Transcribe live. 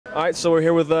All right, so we're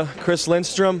here with Chis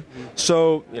Lindstrom.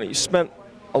 So you spent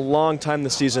a long time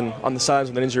this season on the sidelines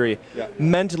with an injury. Yeah.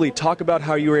 Mentally, talk about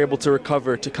how you were able to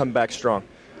recover to come back strong.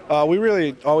 We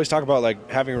really always talk about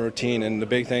like having a routine, and the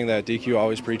big thing that DQ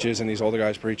always preaches and these older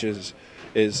guys preaches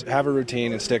is have a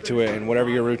routine and stick to it. And whatever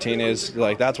your routine is,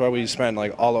 like that's why we spent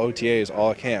like all the OTAs,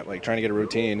 all camp, like trying to get a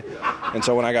routine. And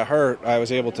so when I got hurt, I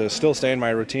was able to still stay in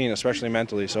my routine, especially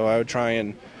mentally. So I would try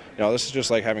and, this is just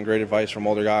like having great advice from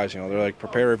older guys. They're like,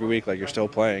 prepare every week like you're still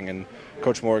playing. And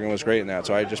Coach Morgan was great in that.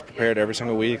 So I just prepared every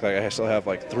single week. Like I still have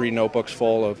like 3 notebooks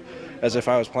full of as if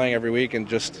I was playing every week, and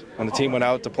just when the team went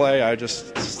out to play, I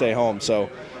just stay home.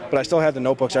 So, but I still had the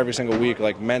notebooks every single week,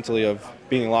 like mentally of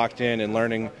being locked in and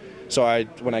learning. So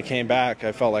when I came back,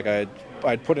 I felt like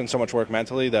I'd put in so much work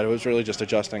mentally that it was really just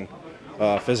adjusting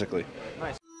physically.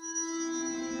 Nice.